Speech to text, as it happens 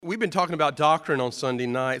We've been talking about doctrine on Sunday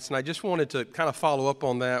nights, and I just wanted to kind of follow up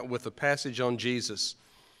on that with a passage on Jesus,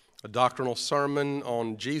 a doctrinal sermon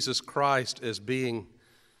on Jesus Christ as being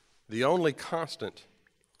the only constant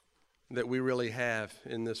that we really have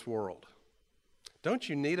in this world. Don't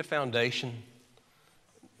you need a foundation?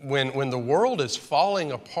 When the world is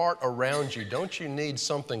falling apart around you, don't you need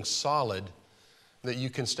something solid that you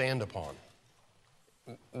can stand upon?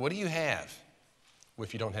 What do you have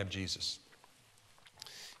if you don't have Jesus?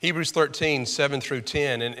 Hebrews 13, 7 through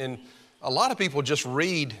 10, and a lot of people just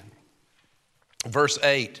read verse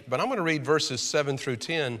 8, but I'm going to read verses 7 through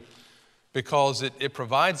 10 because it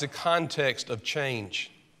provides a context of change.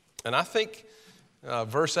 And I think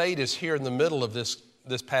verse 8 is here in the middle of this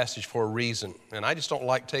passage for a reason. And I just don't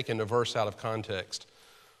like taking a verse out of context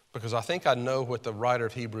because I think I know what the writer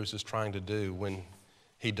of Hebrews is trying to do when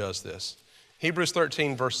he does this. Hebrews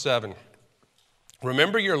 13, verse 7.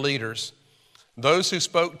 Remember your leaders, those who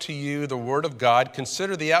spoke to you the word of God.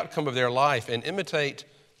 Consider the outcome of their life and imitate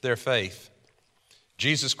their faith.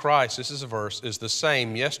 Jesus Christ, this is a verse, is the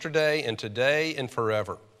same yesterday and today and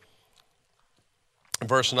forever.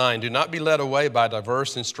 Verse 9, do not be led away by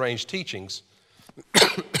diverse and strange teachings.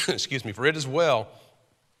 Excuse me, for it is well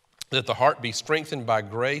that the heart be strengthened by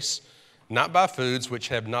grace, not by foods which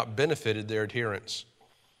have not benefited their adherents.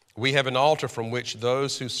 We have an altar from which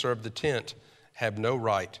those who serve the tent have no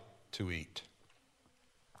right to eat.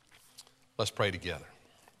 Let's pray together.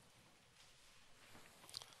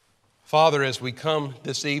 Father, as we come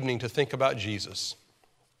this evening to think about Jesus,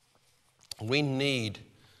 we need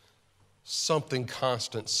something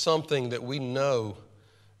constant, something that we know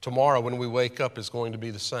tomorrow when we wake up is going to be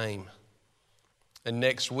the same, and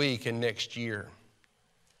next week and next year.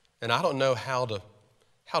 And I don't know how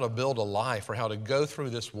to build a life or how to go through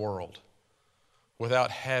this world without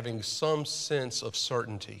having some sense of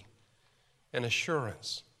certainty and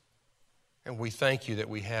assurance. And we thank you that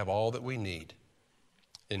we have all that we need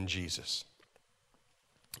in Jesus.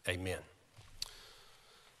 Amen.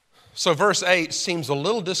 So verse 8 seems a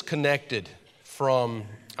little disconnected from,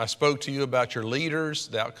 I spoke to you about your leaders,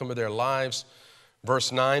 the outcome of their lives.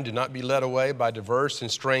 Verse 9, do not be led away by diverse and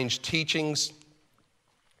strange teachings.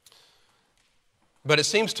 But it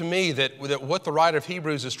seems to me that what the writer of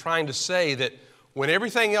Hebrews is trying to say, that when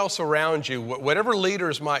everything else around you, whatever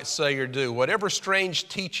leaders might say or do, whatever strange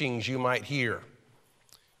teachings you might hear,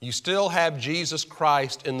 you still have Jesus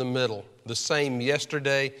Christ in the middle, the same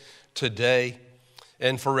yesterday, today,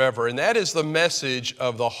 and forever. And that is the message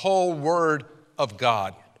of the whole Word of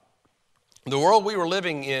God. The world we're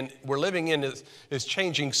living in is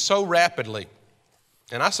changing so rapidly.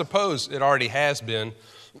 And I suppose it already has been,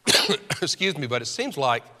 excuse me, but it seems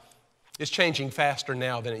like it's changing faster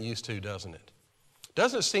now than it used to, doesn't it?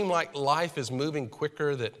 Doesn't it seem like life is moving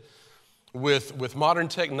quicker, that with modern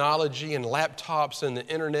technology and laptops and the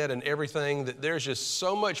internet and everything, that there's just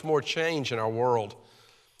so much more change in our world,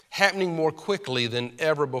 happening more quickly than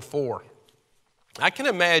ever before? I can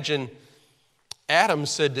imagine Adam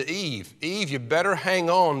said to Eve, Eve, you better hang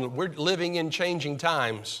on. We're living in changing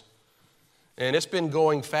times. And it's been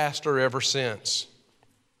going faster ever since.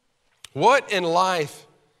 What in life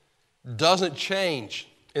doesn't change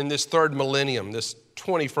in this third millennium, this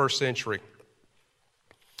 21st century?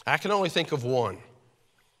 I can only think of one,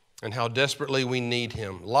 and how desperately we need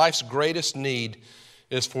him. Life's greatest need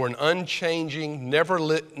is for an unchanging, never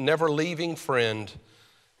leaving friend.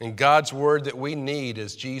 And God's word that we need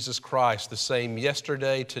is Jesus Christ, the same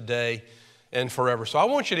yesterday, today, and forever. So I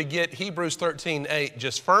want you to get Hebrews 13:8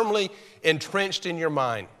 just firmly entrenched in your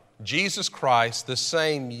mind. Jesus Christ, the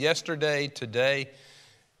same yesterday, today,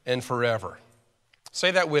 and forever. Say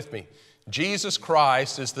that with me. Jesus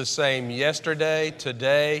Christ is the same yesterday,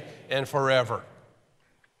 today, and forever.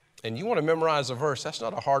 And you want to memorize a verse, that's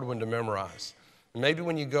not a hard one to memorize. Maybe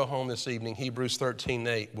when you go home this evening, Hebrews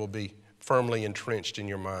 13:8 will be firmly entrenched in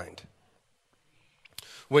your mind.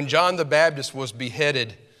 When John the Baptist was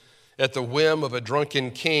beheaded at the whim of a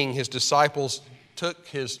drunken king, his disciples took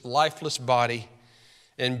his lifeless body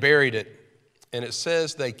and buried it. And it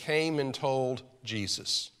says they came and told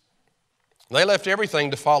Jesus. They left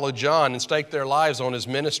everything to follow John and stake their lives on his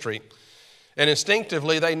ministry. And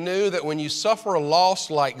instinctively, they knew that when you suffer a loss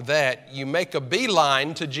like that, you make a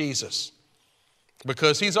beeline to Jesus,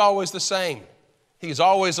 because he's always the same. He's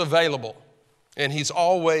always available, and he's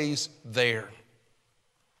always there.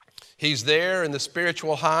 He's there in the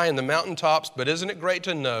spiritual high and the mountaintops, but isn't it great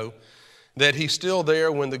to know that he's still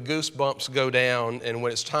there when the goosebumps go down and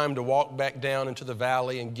when it's time to walk back down into the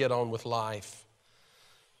valley and get on with life?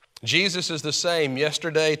 Jesus is the same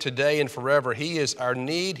yesterday, today, and forever. He is our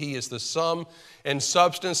need. He is the sum and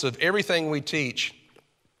substance of everything we teach.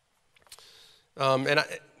 And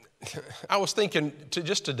I was thinking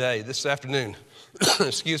just today, this afternoon,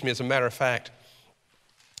 excuse me, as a matter of fact,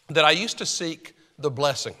 that I used to seek the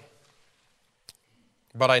blessing,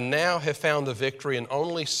 but I now have found the victory in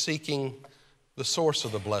only seeking the source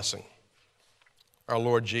of the blessing, our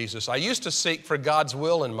Lord Jesus. I used to seek for God's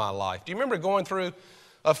will in my life. Do you remember going through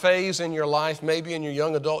a phase in your life, maybe in your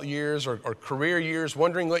young adult years or career years,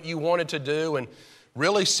 wondering what you wanted to do and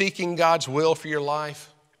really seeking God's will for your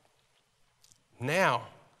life? Now,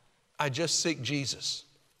 I just seek Jesus.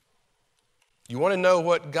 You want to know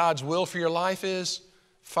what God's will for your life is?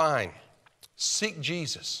 Fine. Seek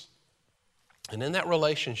Jesus. And in that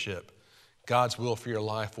relationship, God's will for your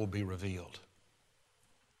life will be revealed.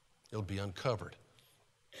 It'll be uncovered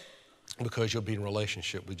because you'll be in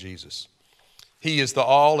relationship with Jesus. He is the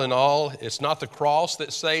all in all. It's not the cross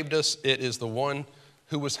that saved us. It is the one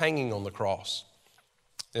who was hanging on the cross.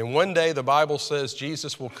 And one day the Bible says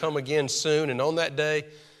Jesus will come again soon. And on that day,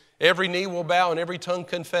 every knee will bow and every tongue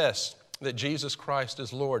confess that Jesus Christ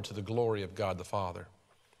is Lord to the glory of God the Father.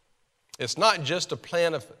 It's not just a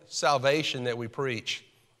plan of salvation that we preach.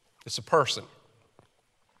 It's a person.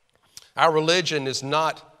 Our religion is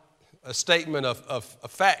not a statement of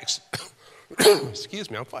facts. Excuse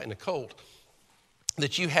me, I'm fighting a cold.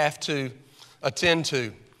 That you have to attend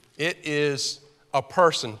to. It is a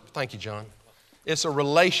person. Thank you, John. It's a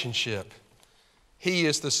relationship. He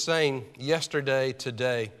is the same yesterday,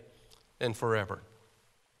 today, and forever.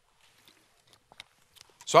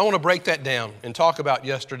 So I want to break that down and talk about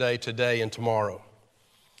yesterday, today, and tomorrow.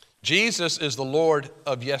 Jesus is the Lord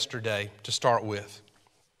of yesterday to start with.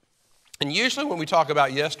 And usually when we talk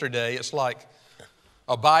about yesterday, it's like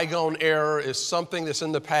a bygone era. It's something that's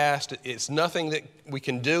in the past. It's nothing that we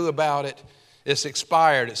can do about it. It's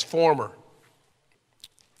expired. It's former.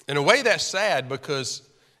 In a way, that's sad because,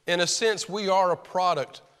 in a sense, we are a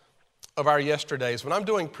product of our yesterdays. When I'm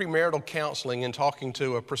doing premarital counseling and talking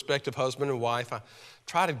to a prospective husband and wife, I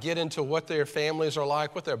try to get into what their families are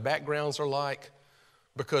like, what their backgrounds are like,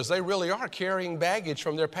 because they really are carrying baggage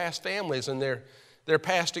from their past families and their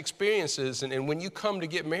past experiences. And when you come to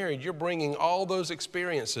get married, you're bringing all those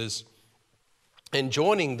experiences and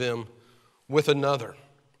joining them with another.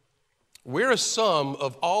 We're a sum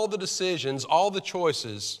of all the decisions, all the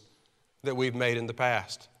choices that we've made in the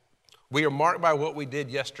past. We are marked by what we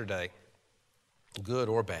did yesterday, good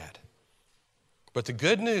or bad. But the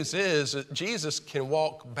good news is that Jesus can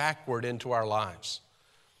walk backward into our lives.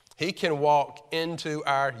 He can walk into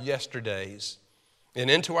our yesterdays and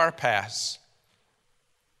into our pasts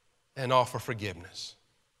and offer forgiveness.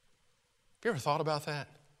 Have you ever thought about that?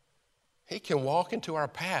 He can walk into our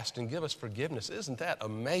past and give us forgiveness. Isn't that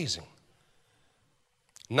amazing?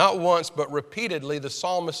 Not once, but repeatedly, the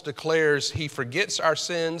psalmist declares he forgets our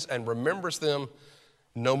sins and remembers them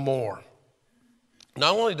no more.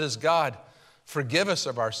 Not only does God forgive us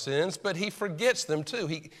of our sins, but he forgets them too.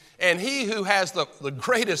 He who has the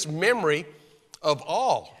greatest memory of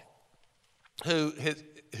all, who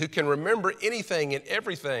can remember anything and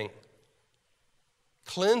everything,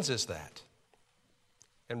 cleanses that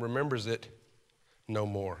and remembers it no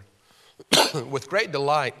more. With great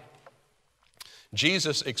delight,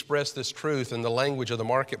 Jesus expressed this truth in the language of the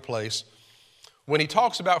marketplace. When he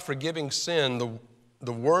talks about forgiving sin,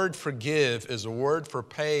 the word forgive is a word for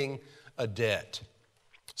paying a debt.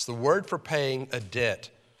 It's the word for paying a debt.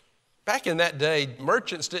 Back in that day,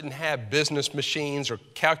 merchants didn't have business machines or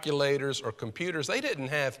calculators or computers. They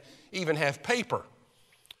didn't even have paper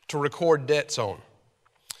to record debts on.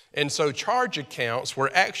 And so charge accounts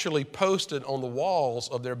were actually posted on the walls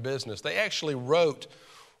of their business. They actually wrote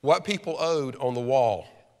what people owed on the wall.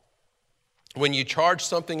 When you charged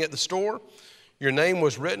something at the store, your name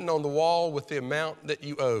was written on the wall with the amount that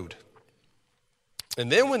you owed.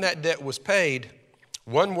 And then when that debt was paid,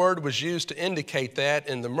 one word was used to indicate that,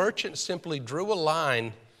 and the merchant simply drew a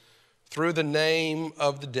line through the name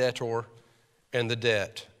of the debtor and the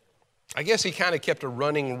debt. I guess he kind of kept a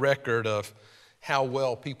running record of how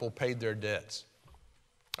well people paid their debts.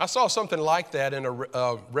 I saw something like that in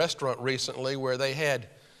a restaurant recently where they had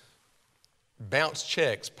bounce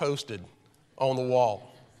checks posted on the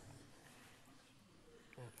wall.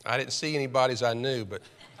 I didn't see anybody's I knew, but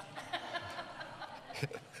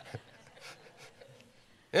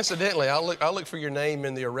incidentally, I look for your name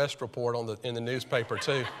in the arrest report in the newspaper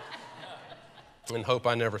too, and hope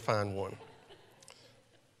I never find one.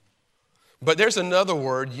 But there's another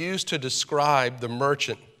word used to describe the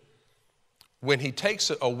merchant when he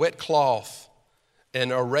takes a wet cloth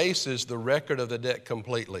and erases the record of the debt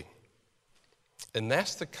completely. And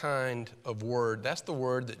that's the kind of word, that's the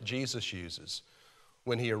word that Jesus uses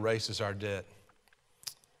when he erases our debt.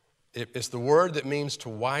 It's the word that means to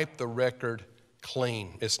wipe the record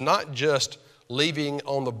clean. It's not just leaving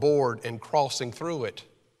on the board and crossing through it,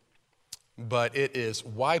 but it is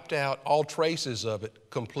wiped out, all traces of it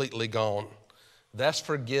completely gone. That's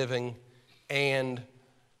forgiving and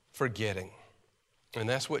forgetting. And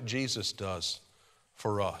that's what Jesus does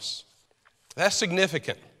for us. That's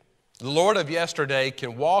significant. The Lord of yesterday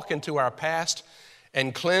can walk into our past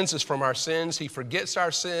and cleanse us from our sins. He forgets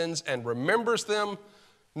our sins and remembers them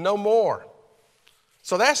no more.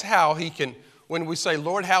 So that's how he can, when we say,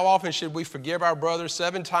 Lord, how often should we forgive our brothers?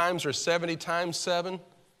 7 times or 70 times 7?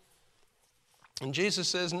 And Jesus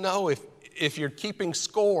says, no, if you're keeping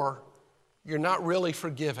score, you're not really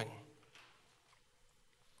forgiving.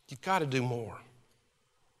 You've got to do more.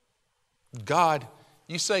 God,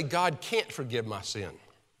 you say God can't forgive my sin.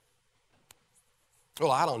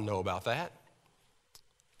 Well, I don't know about that.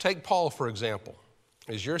 Take Paul, for example.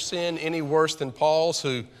 Is your sin any worse than Paul's,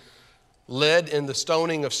 who led in the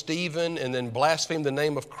stoning of Stephen and then blasphemed the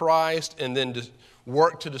name of Christ and then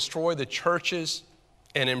worked to destroy the churches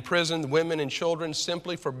and imprisoned women and children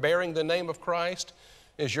simply for bearing the name of Christ?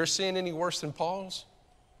 Is your sin any worse than Paul's?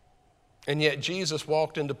 And yet Jesus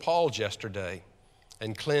walked into Paul's yesterday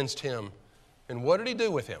and cleansed him. And what did he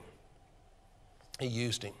do with him? He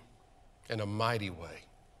used him in a mighty way.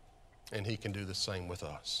 And he can do the same with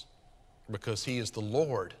us, because he is the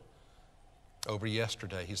Lord over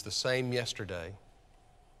yesterday. He's the same yesterday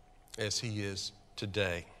as he is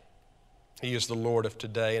today. He is the Lord of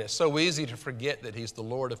today. And it's so easy to forget that he's the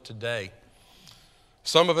Lord of today.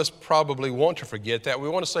 Some of us probably want to forget that. We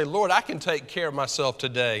want to say, Lord, I can take care of myself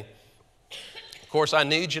today. Of course, I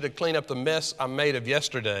need you to clean up the mess I made of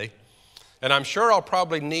yesterday. And I'm sure I'll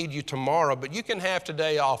probably need you tomorrow, but you can have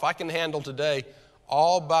today off. I can handle today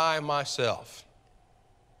all by myself.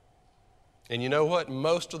 And you know what?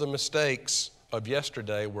 Most of the mistakes of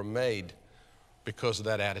yesterday were made because of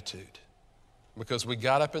that attitude. Because we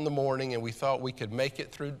got up in the morning and we thought we could make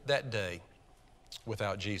it through that day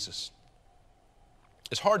without Jesus.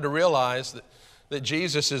 It's hard to realize that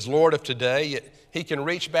Jesus is Lord of today. Yet he can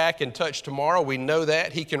reach back and touch tomorrow. We know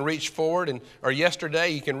that. He can reach forward, or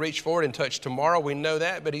yesterday he can reach forward and touch tomorrow. We know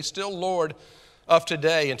that. But he's still Lord of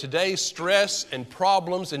today. And today's stress and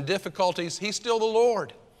problems and difficulties, he's still the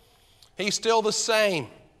Lord. He's still the same.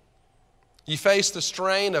 You face the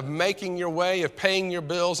strain of making your way, of paying your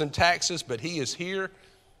bills and taxes, but he is here,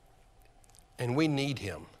 and we need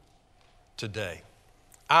him today.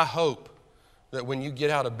 I hope that when you get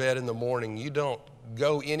out of bed in the morning, you don't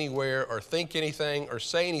go anywhere or think anything or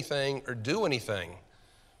say anything or do anything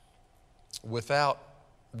without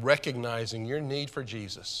recognizing your need for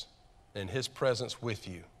Jesus and his presence with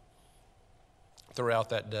you throughout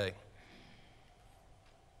that day.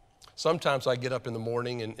 Sometimes I get up in the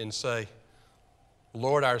morning and say,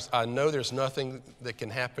 Lord, I know there's nothing that can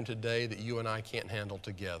happen today that you and I can't handle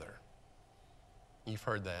together. You've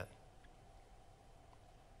heard that.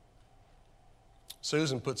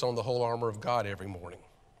 Susan puts on the whole armor of God every morning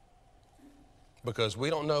because we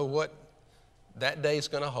don't know what that day's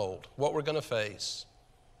going to hold, what we're going to face,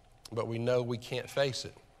 but we know we can't face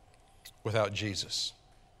it without Jesus.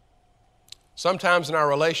 Sometimes in our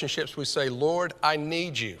relationships we say, Lord, I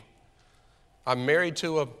need you. I'm married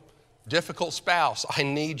to a difficult spouse. I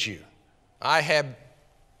need you. I have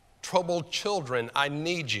troubled children. I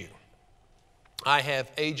need you. I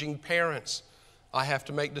have aging parents I have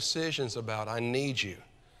to make decisions about. I need you.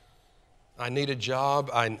 I need a job.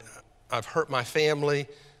 I've hurt my family.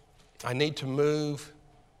 I need to move.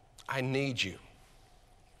 I need you.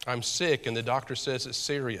 I'm sick and the doctor says it's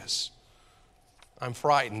serious. I'm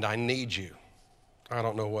frightened. I need you. I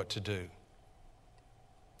don't know what to do.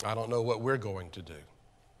 I don't know what we're going to do.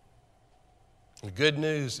 The good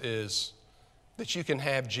news is that you can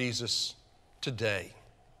have Jesus today.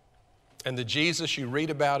 And the Jesus you read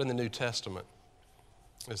about in the New Testament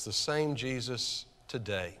is the same Jesus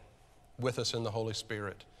today with us in the Holy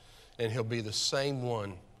Spirit. And he'll be the same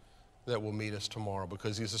one that will meet us tomorrow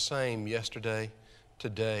because he's the same yesterday,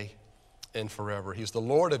 today, and forever. He's the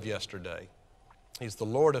Lord of yesterday. He's the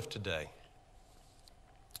Lord of today.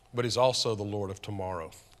 But he's also the Lord of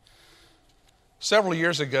tomorrow. Several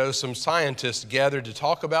years ago, some scientists gathered to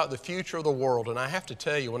talk about the future of the world. And I have to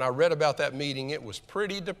tell you, when I read about that meeting, it was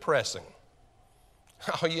pretty depressing.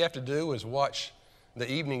 All you have to do is watch the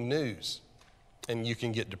evening news and you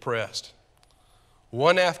can get depressed.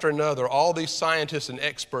 One after another, all these scientists and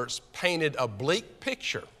experts painted a bleak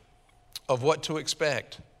picture of what to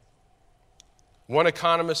expect. One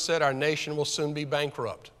economist said our nation will soon be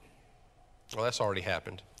bankrupt. Well, that's already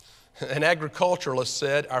happened. An agriculturalist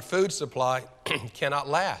said our food supply cannot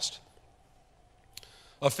last.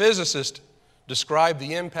 A physicist described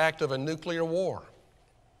the impact of a nuclear war.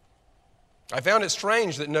 I found it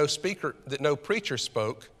strange that no preacher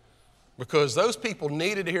spoke, because those people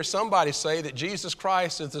needed to hear somebody say that Jesus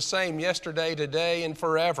Christ is the same yesterday, today, and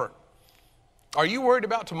forever. Are you worried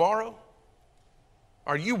about tomorrow?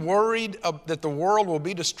 Are you worried that the world will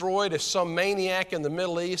be destroyed if some maniac in the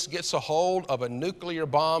Middle East gets a hold of a nuclear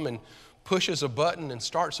bomb and pushes a button and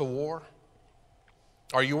starts a war?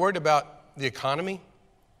 Are you worried about the economy?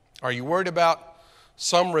 Are you worried about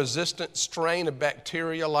some resistant strain of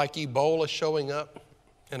bacteria like Ebola showing up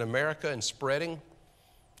in America and spreading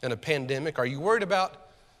in a pandemic? Are you worried about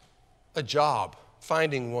a job,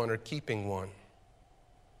 finding one or keeping one?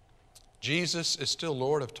 Jesus is still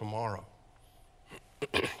Lord of tomorrow.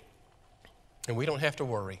 And we don't have to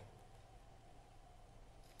worry.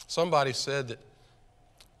 Somebody said that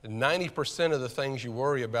 90% of the things you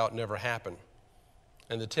worry about never happen.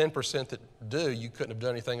 And the 10% that do, you couldn't have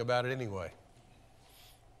done anything about it anyway.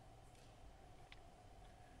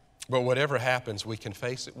 But whatever happens, we can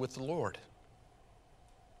face it with the Lord.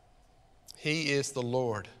 He is the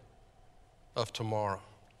Lord of tomorrow.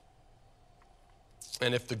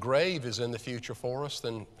 And if the grave is in the future for us,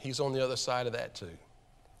 then He's on the other side of that too.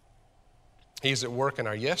 He's at work in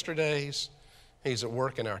our yesterdays. He's at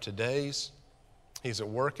work in our todays. He's at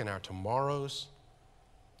work in our tomorrows.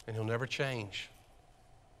 And He'll never change.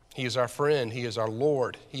 He is our friend. He is our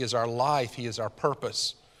Lord. He is our life. He is our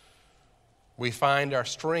purpose. We find our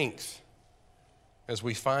strength as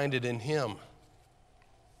we find it in Him.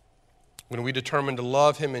 When we determine to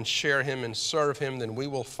love Him and share Him and serve Him, then we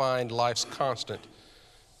will find life's constant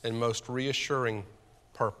and most reassuring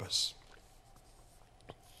purpose.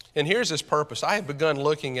 And here's His purpose. I have begun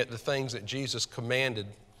looking at the things that Jesus commanded,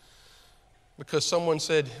 because someone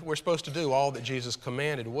said we're supposed to do all that Jesus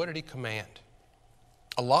commanded. What did He command?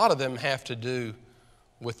 A lot of them have to do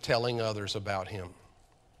with telling others about Him.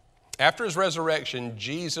 After His resurrection,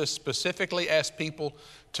 Jesus specifically asked people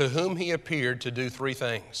to whom He appeared to do three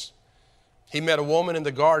things. He met a woman in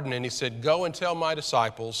the garden and He said, "Go and tell my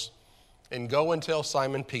disciples, and go and tell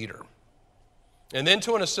Simon Peter." And then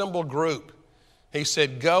to an assembled group, He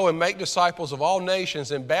said, "Go and make disciples of all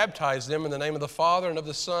nations and baptize them in the name of the Father and of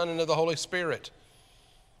the Son and of the Holy Spirit."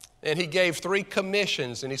 And He gave three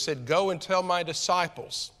commissions, and He said, "Go and tell my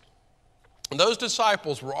disciples." And those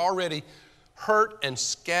disciples were already hurt and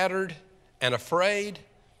scattered and afraid.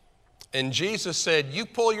 And Jesus said, "You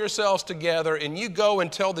pull yourselves together and you go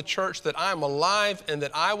and tell the church that I'm alive and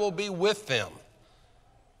that I will be with them.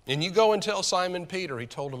 And you go and tell Simon Peter," He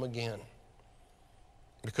told him again,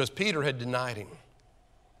 because Peter had denied Him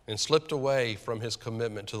and slipped away from his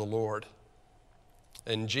commitment to the Lord.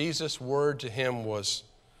 And Jesus' word to him was,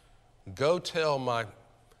 "Go tell my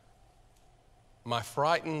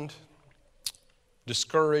frightened,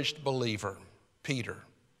 discouraged believer, Peter,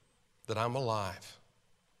 that I'm alive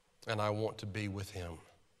and I want to be with him."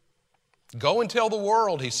 "Go and tell the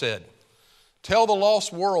world," He said. "Tell the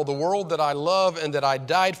lost world, the world that I love and that I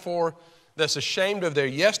died for, that's ashamed of their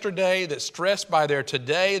yesterday, that's stressed by their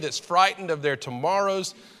today, that's frightened of their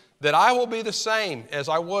tomorrows, that I will be the same as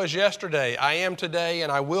I was yesterday, I am today,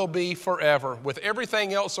 and I will be forever, with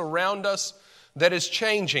everything else around us that is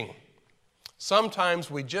changing."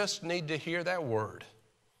 Sometimes we just need to hear that word.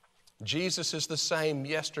 Jesus is the same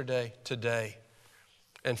yesterday, today,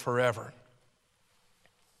 and forever.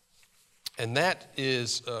 And that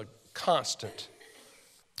is a constant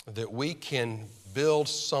that we can build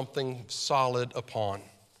something solid upon.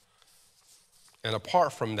 And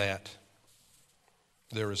apart from that,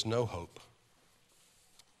 there is no hope.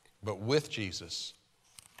 But with Jesus,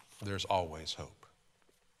 there's always hope.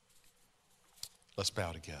 Let's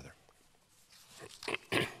bow together.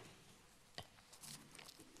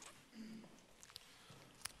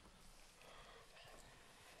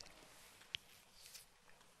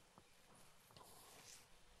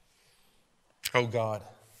 Oh God,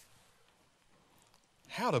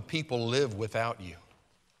 how do people live without You?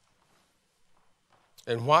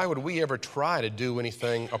 And why would we ever try to do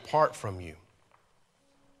anything apart from You?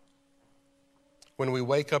 When we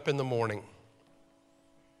wake up in the morning,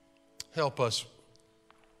 help us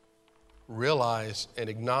realize and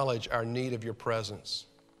acknowledge our need of Your presence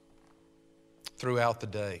throughout the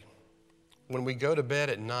day. When we go to bed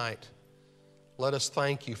at night, let us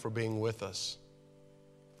thank You for being with us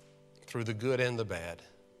through the good and the bad.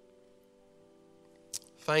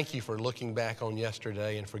 Thank You for looking back on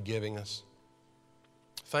yesterday and forgiving us.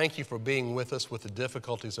 Thank You for being with us with the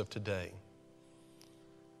difficulties of today.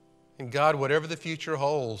 And God, whatever the future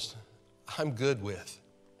holds, I'm good with,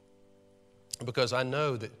 because I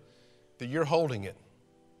know that You're holding it.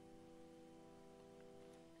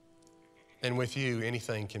 And with you,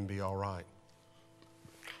 anything can be all right.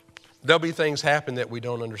 There'll be things happen that we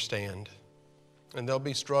don't understand. And there'll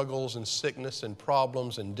be struggles and sickness and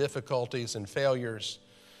problems and difficulties and failures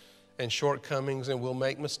and shortcomings, and we'll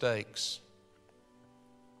make mistakes.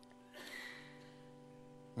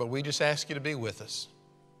 But we just ask you to be with us.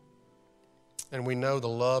 And we know the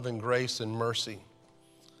love and grace and mercy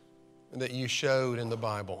that you showed in the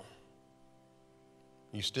Bible.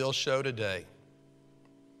 You still show today,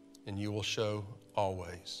 and you will show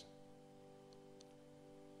always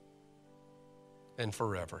and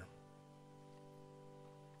forever.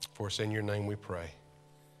 For it's in your name we pray.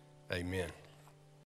 Amen.